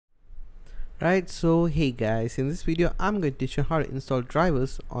Right, so hey guys, in this video I'm going to teach you how to install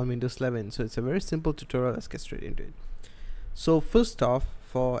drivers on Windows 11. So it's a very simple tutorial. Let's get straight into it. So first off,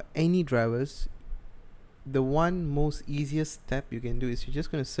 for any drivers, the one most easiest step you can do is you're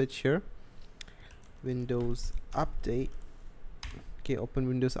just going to search here Windows Update. Okay, open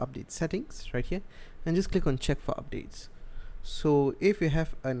Windows Update settings right here and just click on check for updates. So if you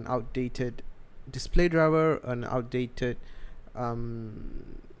have an outdated display driver, an outdated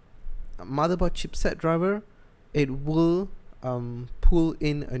motherboard chipset driver, it will pull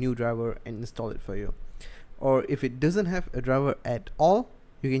in a new driver and install it for you. Or if it doesn't have a driver at all,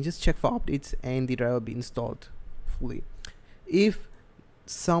 you can just check for updates and the driver will be installed fully. If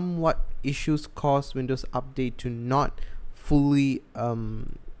somewhat issues cause Windows Update to not fully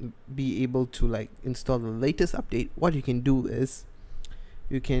be able to install the latest update, what you can do is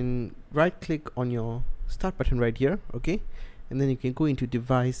you can right click on your start button right here, okay, and then you can go into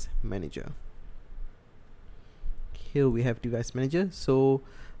device manager. Here we have device manager. So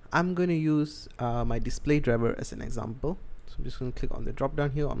I'm going to use my display driver as an example. So I'm just going to click on the drop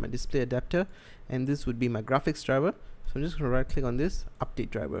down here on my display adapter, and this would be my graphics driver. So I'm just going to right click on this update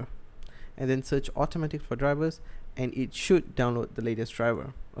driver and then search automatic for drivers, and it should download the latest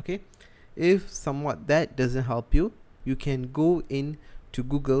driver. Okay, if somewhat that doesn't help you, you can go in to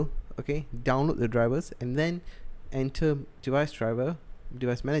Google, okay, download the drivers and then enter device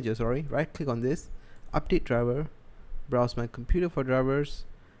manager, sorry, right click on this update driver, browse my computer for drivers,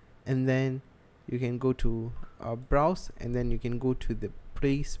 and then you can go to browse, and then you can go to the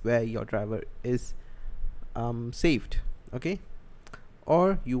place where your driver is saved. Okay,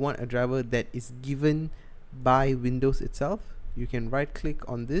 or you want a driver that is given by Windows itself, you can right click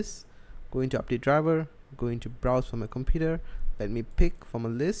on this, go into update driver, go into browse for my computer, let me pick from a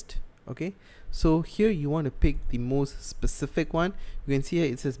list. Okay, so here you want to pick the most specific one. You can see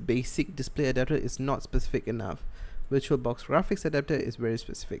here it says basic display adapter is not specific enough. VirtualBox graphics adapter is very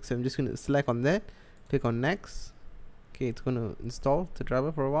specific. So I'm just going to select on that, click on next. Okay, it's going to install the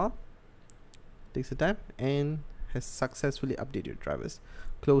driver for a while. Takes a time and has successfully updated drivers.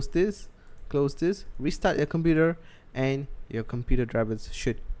 Close this, restart your computer, and your computer drivers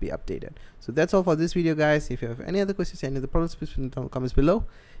should be updated. So that's all for this video, guys. If you have any other questions, any other problems, please put in the comments below.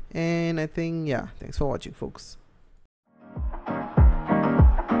 And I think, yeah, thanks for watching, folks.